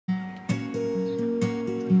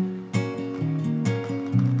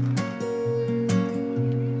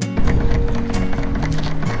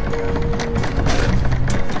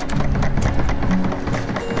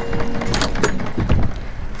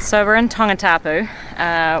So we're in Tonga,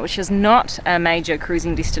 which is not a major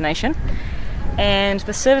cruising destination, and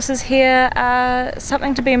the services here are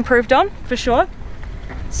something to be improved on for sure.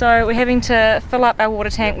 So we're having to fill up our water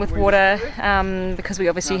tank with water because we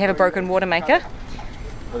obviously have a broken water maker,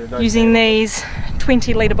 using these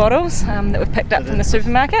 20-litre bottles that we've picked up from the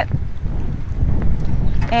supermarket.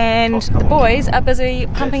 And the boys are busy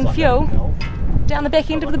pumping fuel down the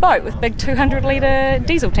back end of the boat with big 200-litre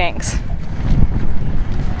diesel tanks.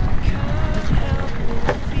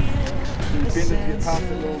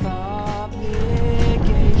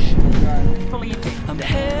 I'm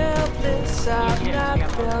helpless, I've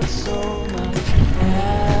not felt so much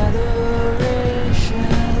adoration.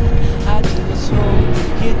 I just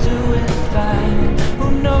hope you're doing fine.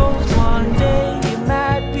 Who knows, one day you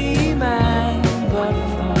might be mine. But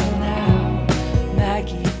for now,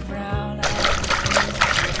 Maggie Brown.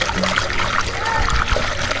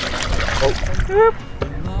 Oh.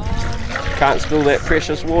 Can't spill that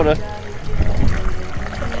precious water.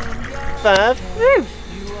 5. Woo.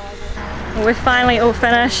 Well, we're finally all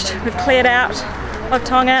finished. We've cleared out of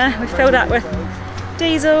Tonga. We've filled up with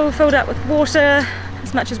diesel, filled up with water,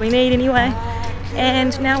 as much as we need anyway.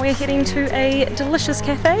 And now we're heading to a delicious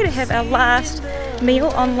cafe to have our last meal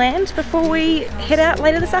on land before we head out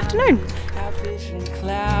later this afternoon.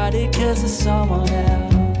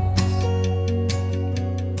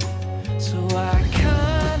 So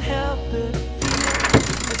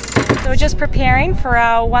we're just preparing for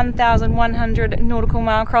our 1,100 nautical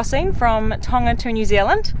mile crossing from Tonga to New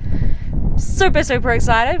Zealand. Super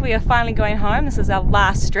excited. We are finally going home. This is our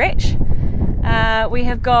last stretch. We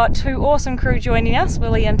have got 2 awesome crew joining us,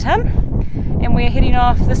 Willie and Tim, and we're heading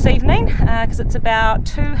off this evening because it's about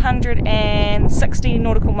 260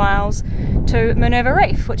 nautical miles to Minerva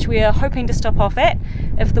Reef, which we are hoping to stop off at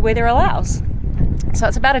if the weather allows. So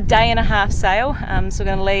it's about a day and a half sail, so we're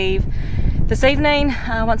going to leave this evening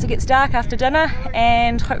once it gets dark after dinner,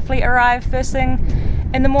 and hopefully arrive first thing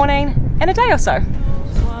in the morning in a day or so.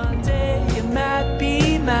 One day you might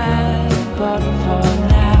be mine, but for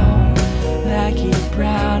now, Maggie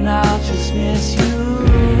Brown, I'll just miss you.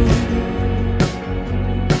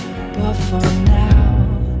 But for now,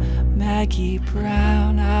 Maggie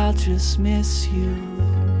Brown, I'll just miss you.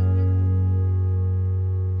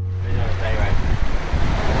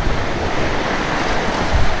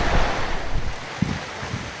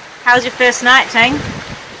 How was your first night, Ting?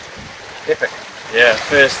 Epic. Yeah,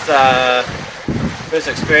 first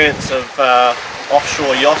experience of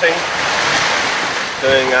offshore yachting,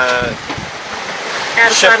 doing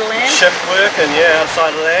Outside of land? shift work, and yeah,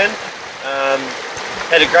 outside of land.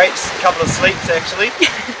 Had a great couple of sleeps actually.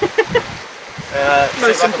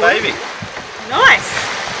 Slept like a baby. Nice.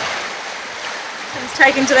 It was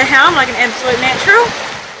taken to the helm like an absolute natural.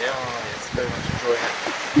 Yeah, oh yes, very much enjoying it.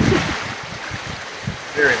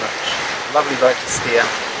 Very much. Lovely boat to steer.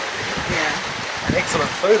 Yeah. And excellent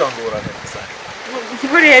food on board, I have to say. Well,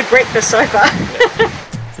 you've already had breakfast so far.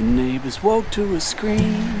 The neighbors woke to a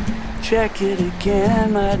scream. Check it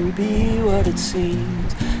again, mightn't be what it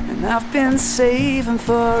seems. And I've been saving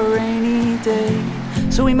for a rainy day,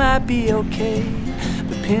 so we might be okay.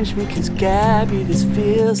 But pinch me, cause Gabby, this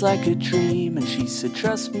feels like a dream. And she said,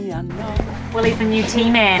 trust me, I know. Willie's the new tea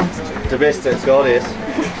man. The best it's got is.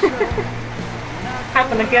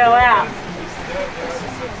 Helping the girl out.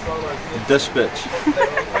 Dish bitch.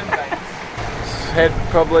 Had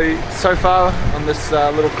probably so far on this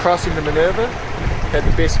little crossing to Minerva, had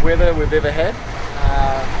the best weather we've ever had.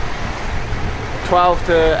 12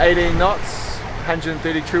 to 18 knots,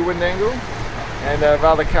 130 true wind angle, and a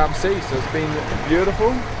rather calm sea, so it's been beautiful.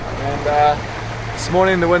 And this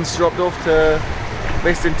morning the wind's dropped off to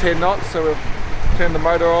less than 10 knots, so we've turned the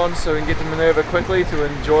motor on so we can get to Minerva quickly to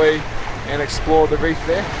enjoy and explore the reef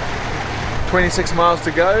there. 26 miles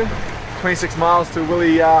to go, 26 miles till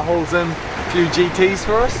Willie hauls in a few GTs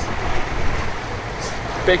for us.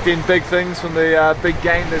 Expecting big things from the big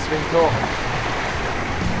game that's been caught.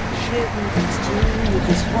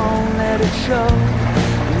 Just won't let it show.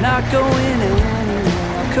 I'm not going anywhere.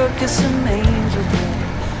 I'll cook us some angel bread.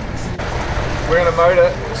 We're going to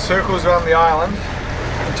motor circles around the island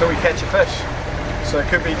until we catch a fish. So it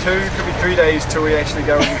could be 2, could be 3 days till we actually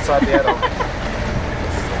go inside the atoll.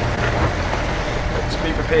 Just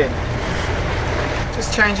be prepared.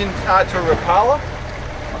 Just changing to a Rapala.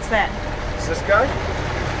 What's that? Does this go?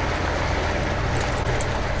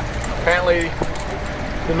 Apparently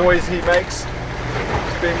the noise he makes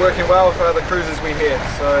has been working well with other cruisers we had,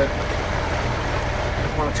 so I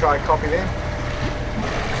want to try and copy them.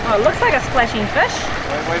 Oh, it looks like a splashing fish.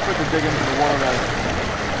 Wait for it to dig into the water though.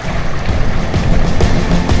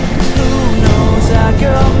 Who knows, Our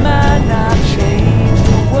girl might not change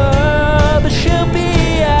the world, but she'll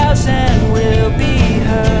be ours and we'll be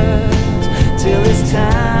hers till it's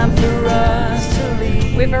time for us to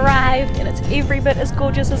leave. We've arrived and it's every bit as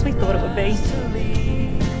gorgeous as we thought it would be.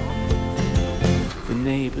 The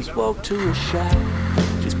neighbors walk to a shop.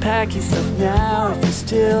 Just pack your stuff now if you're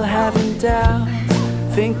still having doubts.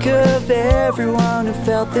 Think of everyone who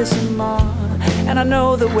felt this in March. And I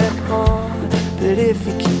know that we're poor, but if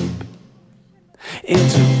you keep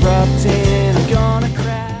interrupting, I'm gonna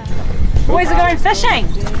cry. Boys are going fishing.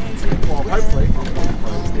 Well, hopefully.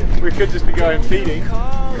 We could just be going feeding.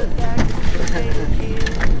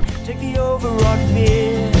 Take the overwrought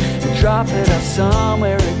fear and drop it off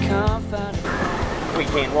somewhere it can't find.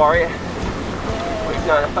 Weekend warrior. Week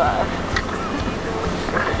 9 to 5.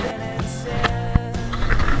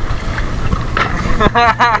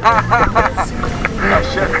 Oh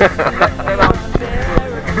shit.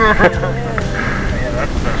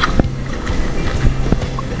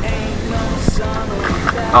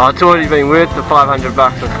 Oh, it's already been worth the $500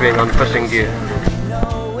 I spent on fishing gear.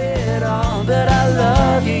 Know it all, but I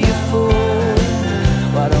love you, you fool.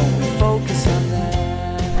 Why don't we focus on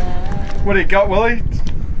that? What do you got, Willie?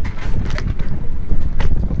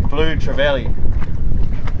 Blue trevally.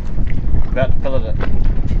 About to fillet it.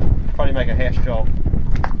 Probably make a hash job.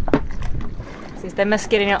 Says they missed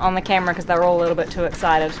getting it on the camera because they were all a little bit too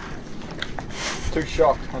excited. Too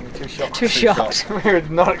shocked, honey, too shocked. Too shocked. We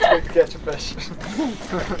did not expect to catch a fish.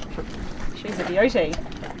 She's a beauty.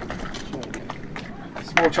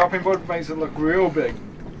 Small chopping board makes it look real big.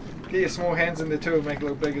 Get your small hands in there too and make it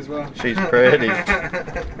look big as well. She's pretty.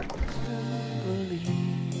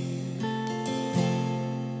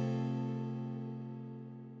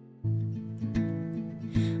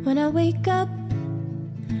 When I wake up,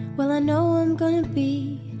 well I know I'm gonna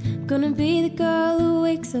be the girl who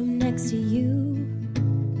wakes up next to you.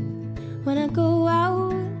 When I go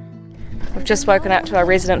out, We've just woken up to our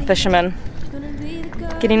resident fisherman gonna be the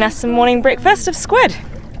girl getting us some morning breakfast of squid.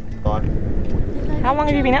 Fine. How long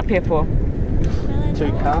have you been up here for?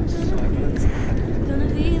 2 cups. gonna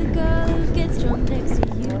be the girl who gets drunk next to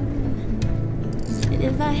you. And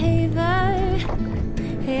if I haver,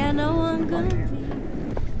 hey I know I'm gonna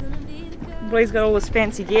be the girl. Boy's got all this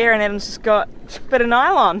fancy gear and Adam's just got a bit of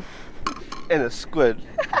nylon. And a squid.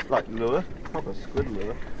 Like lure. Proper squid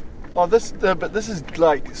lure. Oh, but this is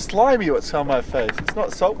like slimy what's on my face. It's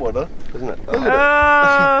not salt water. Isn't it? Look Oh.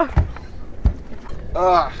 at it.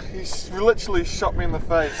 Ah, he's literally shot me in the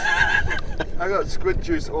face. I got squid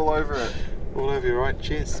juice all over it. All over your right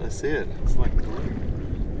chest. I see it. It's like glue.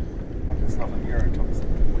 It's not like neurotoxin.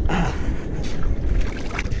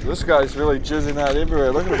 This guy's really jizzing out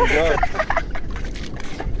everywhere. Look at him go.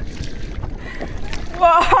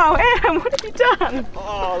 Whoa, Adam, what have you done?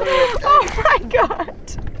 Oh, look at that. Oh my god.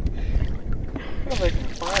 How they can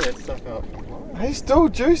fire that stuff out? He's still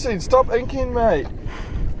juicing. Stop inking, mate.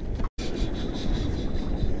 So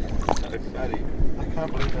fatty. I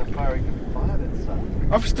can't believe how far he can fire that stuff.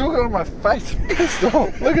 I've still got it on my face. I'm pissed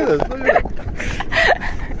off. Look at this. Look at it.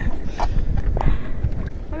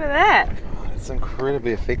 Look at that. Oh, it's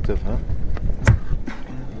incredibly effective, huh?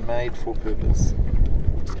 Made for purpose.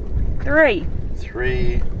 3.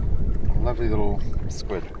 3 lovely little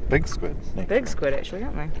squid. Big squid. Big squid actually,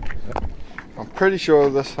 aren't they? I'm pretty sure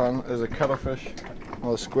this one is a cuttlefish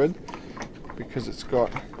or a squid because it's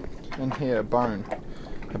got in here a bone,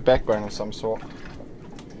 a backbone of some sort.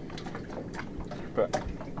 But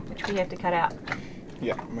Which we have to cut out.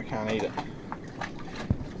 yeah, we can't eat it.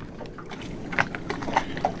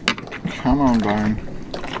 Come on, bone.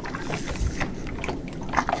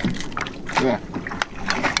 There.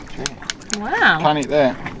 Wow. Can't eat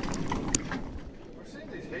that.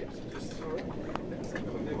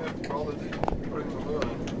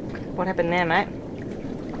 What happened there, mate?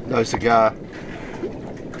 No cigar.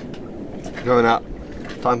 Going up.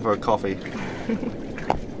 Time for a coffee.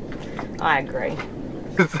 I agree.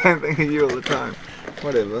 The same thing to you all the time.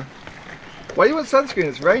 Whatever. Why do you want sunscreen?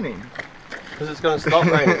 It's raining. Because it's going to stop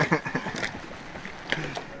raining.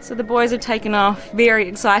 So the boys have taken off very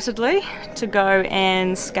excitedly to go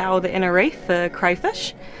and scour the inner reef for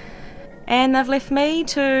crayfish. And they've left me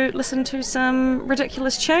to listen to some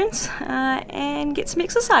ridiculous tunes and get some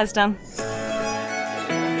exercise done.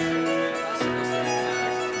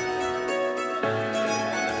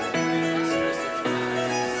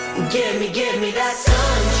 Give me that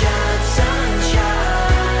sunshine,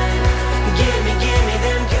 sunshine. Give me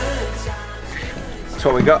them good times. That's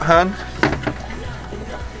what we got, Han.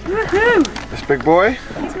 Woohoo! This big boy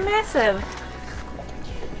He's massive.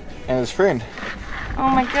 and his friend. Oh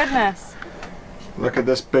my goodness. Look at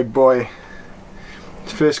this big boy.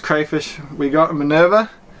 first crayfish we got in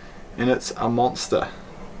Minerva, and it's a monster.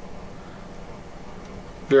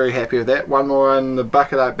 Very happy with that. One more in the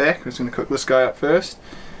bucket out back. I'm just going to cook this guy up first,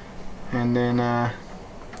 and then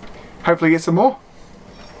hopefully get some more.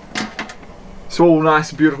 It's all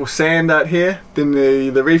nice beautiful sand out here. Then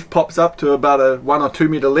the reef pops up to about a 1 or 2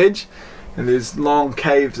 meter ledge, and there's long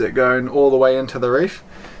caves that go all the way into the reef,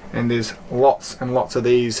 and there's lots and lots of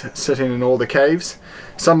these sitting in all the caves.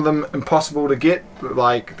 Some of them impossible to get,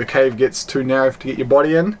 like the cave gets too narrow to get your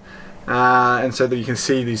body in, and so that you can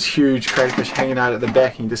see these huge crayfish hanging out at the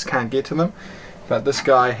back and you just can't get to them. But this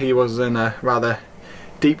guy, he was in a rather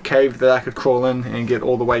deep cave that I could crawl in and get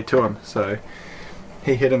all the way to him, so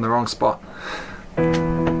he hit in the wrong spot.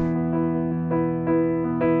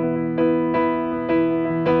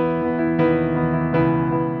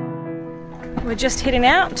 We're just heading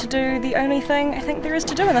out to do the only thing I think there is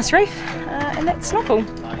to do in this reef, and that's snorkel.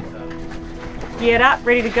 Geared up,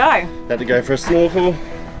 ready to go. Had to go for a snorkel.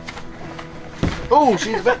 Oh,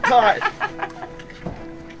 she's a bit tight.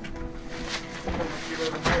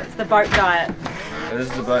 It's the boat diet. It is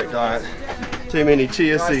the boat diet. Too many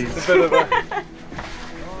chia seeds.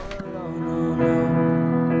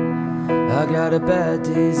 I got a bad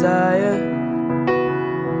desire.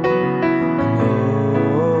 I know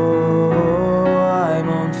I'm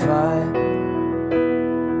on fire.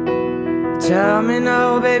 Tell me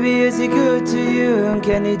now, baby, is he good to you? And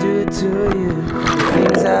can he do it to you? The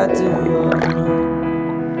things I do, oh no,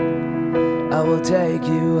 I will take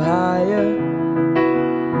you higher.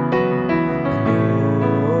 I know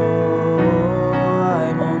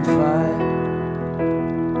I'm on fire.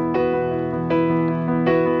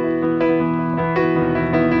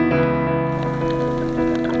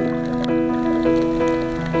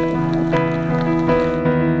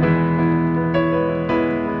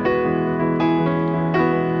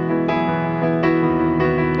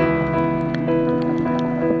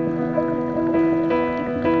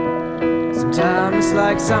 Sometimes it's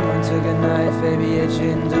like someone took a knife, baby,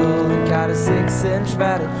 edging dull, and got a 6-inch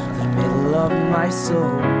rattle through the middle of my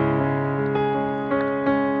soul.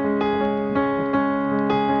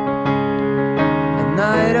 At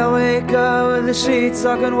night I wake up with the sheets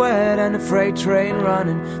soaking wet and a freight train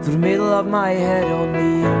running through the middle of my head.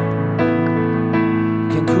 Only you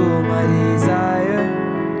can cool my desire.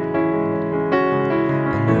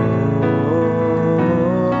 I know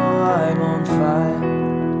I'm on fire.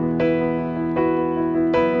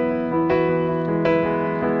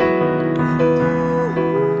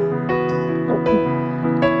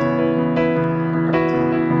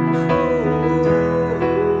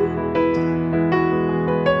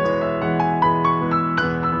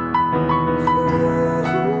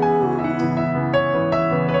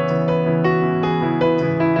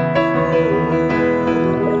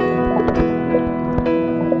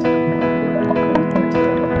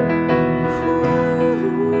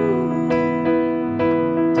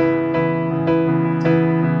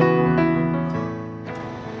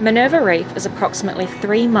 Minerva Reef is approximately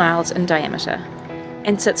 3 miles in diameter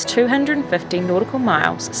and sits 250 nautical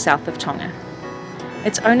miles south of Tonga.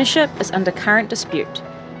 Its ownership is under current dispute,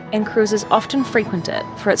 and cruisers often frequent it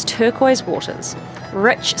for its turquoise waters,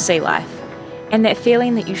 rich sea life, and that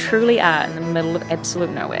feeling that you truly are in the middle of absolute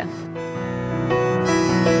nowhere.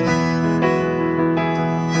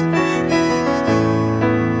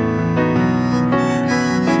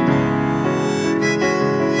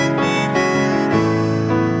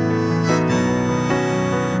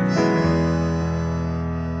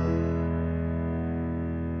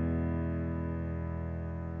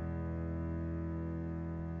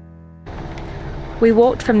 We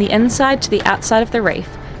walked from the inside to the outside of the reef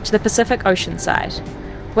to the Pacific Ocean side,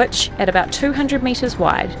 which, at about 200 metres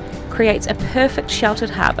wide, creates a perfect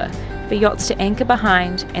sheltered harbour for yachts to anchor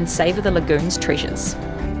behind and savour the lagoon's treasures.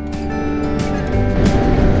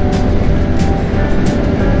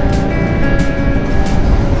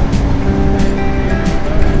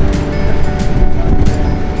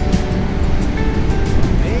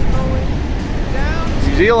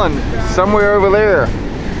 New Zealand, somewhere over there.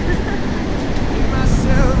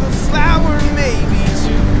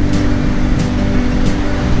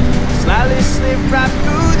 Slightly slip right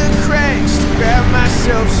through the cracks to grab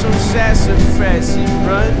myself some sassafras and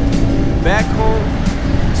run back home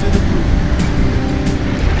to the blue.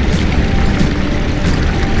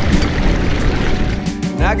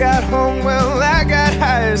 When I got home, well, I got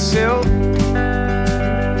high as hell.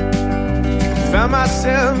 Found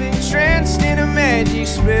myself entranced in a magic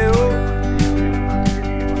spell.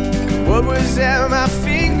 What was at my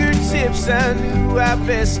fingertips, I knew I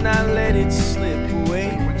best not let it slip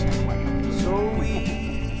away.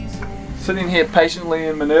 Sitting here patiently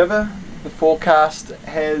in Minerva. The forecast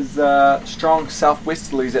has strong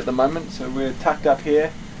southwesterlies at the moment, so we're tucked up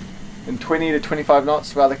here in 20 to 25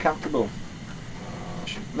 knots, rather comfortable.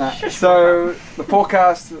 So the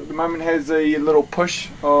forecast at the moment has a little push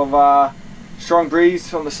of strong breeze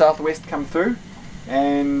from the southwest come through,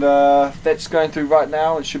 and that's going through right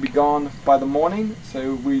now. It should be gone by the morning,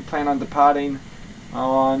 so we plan on departing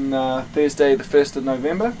on Thursday the 1st of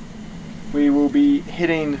November. We will be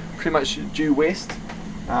heading pretty much due west,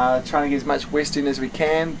 trying to get as much westing as we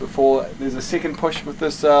can before there's a second push with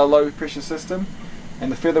this low pressure system, and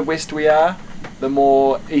the further west we are, the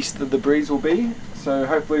more east the breeze will be, so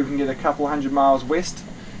hopefully we can get a couple 100 miles west.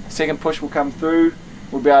 Second push will come through,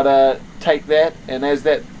 we'll be able to take that, and as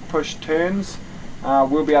that push turns,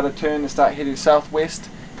 we'll be able to turn and start heading southwest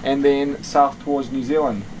and then south towards New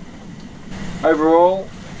Zealand. Overall,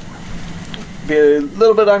 be a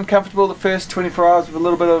little bit uncomfortable the first 24 hours with a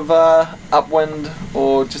little bit of upwind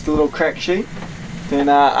or just a little crack sheet. Then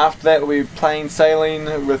after that we'll be plain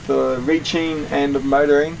sailing with reaching and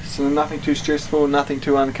motoring, so nothing too stressful, nothing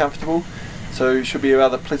too uncomfortable. So it should be a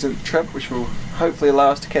rather pleasant trip, which will hopefully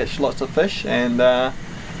allow us to catch lots of fish and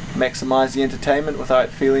maximise the entertainment without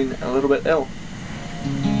feeling a little bit ill.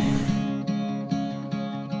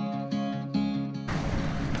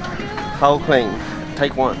 Hull clean,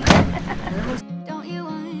 take one.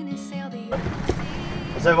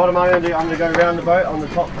 So what am I going to do? I'm going to go around the boat on the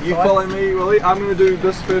top side. You follow me, Willie. I'm going to do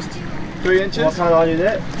this first 3 inches. Why can't I do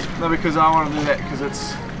that? No, because I want to do that because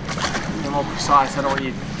it's more precise. I don't want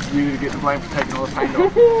you to get the blame for taking all the paint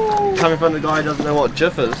off. Coming from the guy who doesn't know what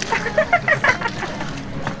GIF is.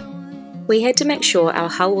 We had to make sure our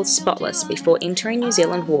hull was spotless before entering New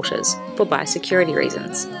Zealand waters for biosecurity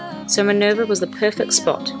reasons, so Minerva was the perfect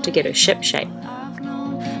spot to get her ship shape.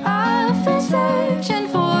 I've been searching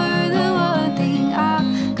for the one thing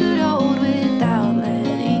I could hold without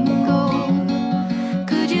letting go.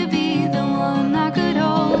 Could you be the one I could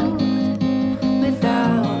hold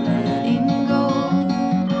without letting go?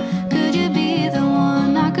 Could you be the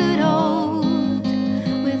one I could hold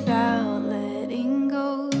without letting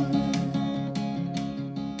go?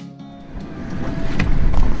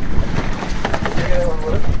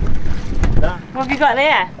 What have you got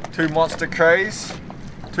there? 2 monster crays,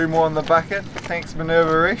 2 more in the bucket. Thanks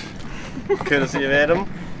Minerva Reef. Courtesy of Adam.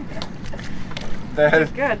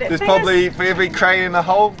 Good. There's probably, for every cray in a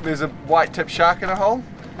hole, there's a white tip shark in a hole.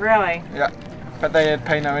 Really? Yeah, but they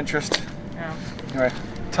pay no interest. Oh. Anyway,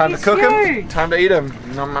 time He's to cook huge. them, time to eat them.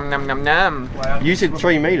 Nom nom nom nom nom. You said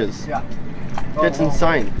 3 meters. Yeah. That's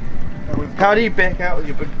insane. How do you back out with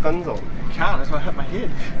your big fins on? Can't, that's why I hit my head.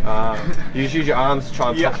 You just use your arms to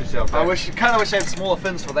try and push yourself back. I kind of wish I had smaller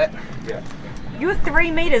fins for that. Yeah. You were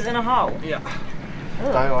 3 meters in a hole. Yeah.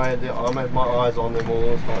 No, I had my eyes on them all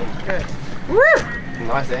the time. Okay. Woo!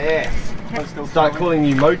 Nice ass. Start calling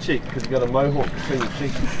you Mo Cheek because you got a mohawk between your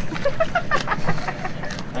cheeks.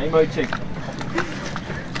 Hey Mo Cheek.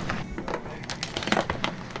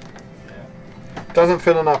 Doesn't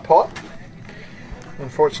fit in our pot,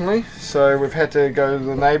 unfortunately, so we've had to go to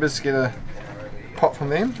the neighbours to get a pot from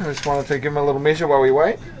them. I just wanted to give him a little measure while we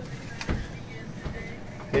wait.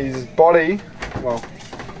 His body, well,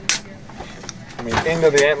 I mean end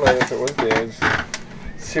of the antler if it was there, is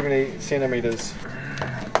 70 centimetres.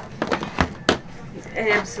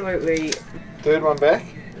 Absolutely. Third one back,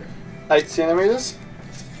 8 centimetres.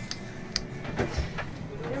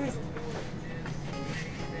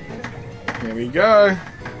 There we go.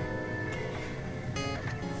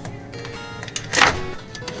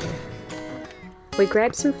 We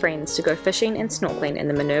grabbed some friends to go fishing and snorkeling in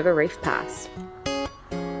the Minerva Reef Pass.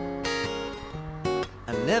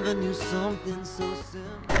 I never knew something so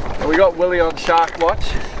simple. We got Willie on shark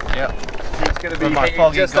watch. Yep. He's going to be With my hanging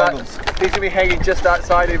foggy just goggles. he's going to be hanging just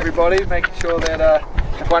outside everybody, making sure that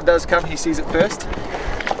if one does come, he sees it first.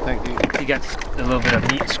 Thank you. You got a little bit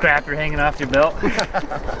of meat scraper hanging off your belt.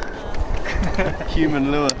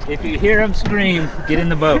 Human lure. If you hear him scream, get in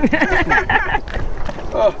the boat.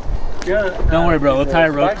 Oh, good. Don't worry, bro. We'll tie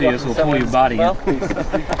a rope to you, so we'll pull your body in.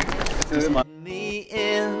 Me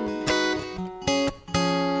in.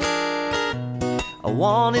 I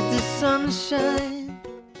wanted the sunshine.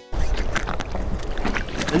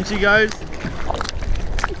 In she goes.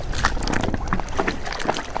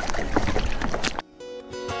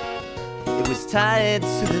 It was tied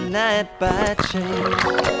to the night by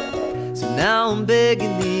chain. So now I'm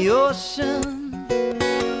begging the ocean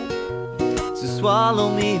to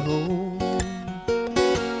swallow me whole.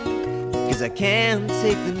 'Cause I can't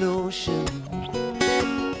take the notion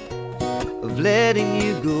of letting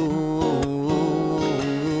you go.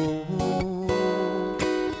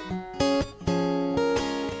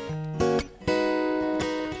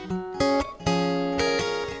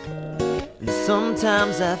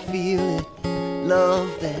 Sometimes I feel it, love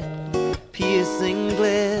that piercing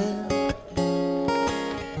glare.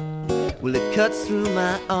 Well, it cuts through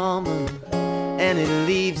my armor and it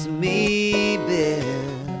leaves me bare.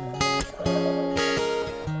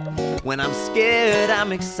 When I'm scared,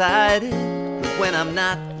 I'm excited, but when I'm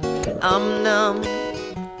not, I'm numb.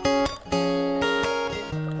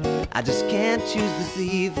 I just can't choose this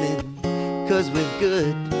evening, 'cause with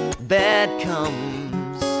good, bad comes.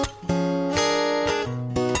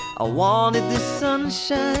 I wanted the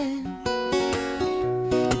sunshine,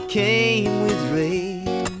 it came with rain.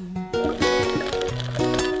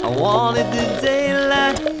 I wanted the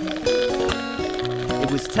daylight,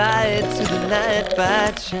 it was tied to the night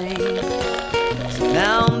by chain. So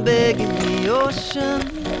now I'm begging the ocean,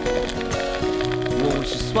 won't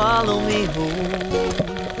you swallow me whole?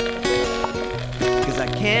 'Cause I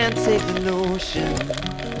can't take the notion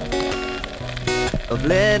of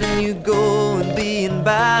letting you go and being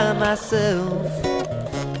by myself.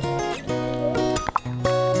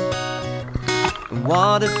 And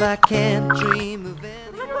what if I can't dream of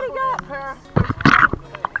anyone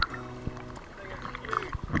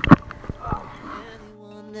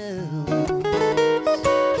else?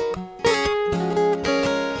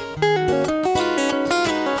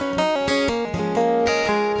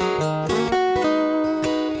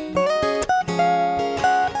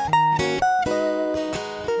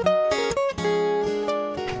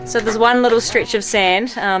 So there's one little stretch of sand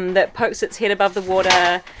that pokes its head above the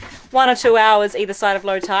water 1 or 2 hours either side of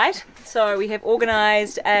low tide. So we have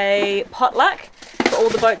organised a potluck for all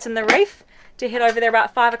the boats in the reef to head over there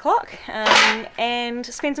about 5 o'clock and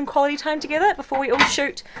spend some quality time together before we all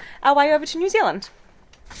shoot our way over to New Zealand.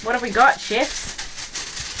 What have we got,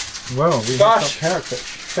 chefs? Well, we got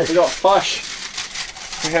carrotfish. We got fish.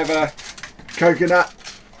 We have a coconut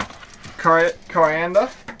coriander.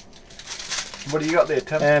 What do you got there,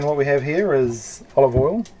 Tim? And what we have here is olive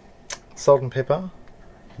oil, salt and pepper,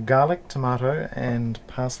 garlic, tomato and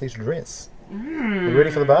parsley to dress. We're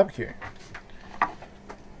ready for the barbecue.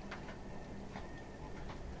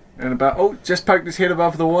 And about, oh, just poked his head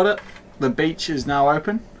above the water. The beach is now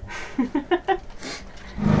open.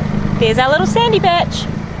 There's our little sandy patch.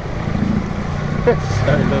 So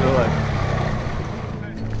little.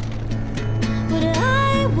 But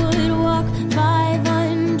I would walk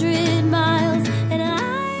 500 miles and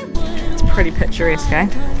I would. It's pretty picturesque, eh?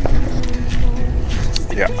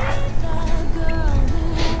 Yeah.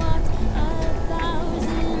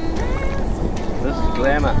 This is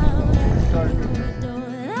glamour.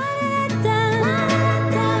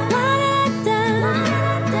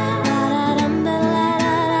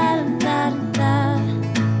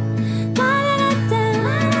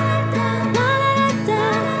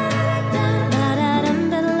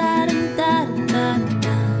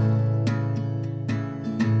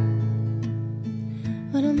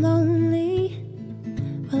 When I'm lonely,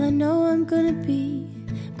 well I know I'm gonna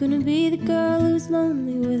be the girl who's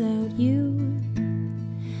lonely without you.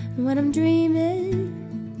 And when I'm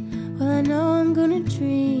dreaming, well I know I'm gonna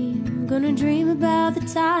dream about the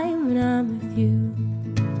time when I'm with you.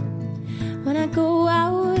 When I go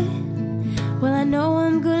out, well I know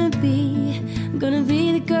I'm gonna be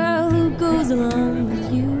the girl who goes along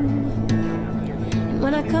with you. And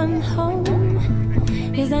when I come home,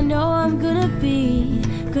 yes I know I'm gonna be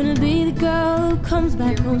the girl who comes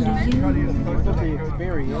back home to you.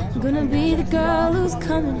 I'm gonna be the girl who's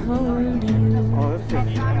coming home to you.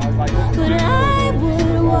 But I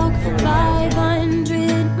would walk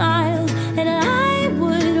 500 miles and I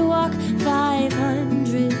would walk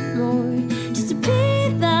 500 more just to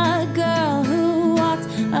be the girl who walked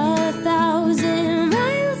 1,000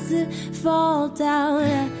 miles to fall down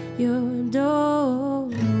at your door.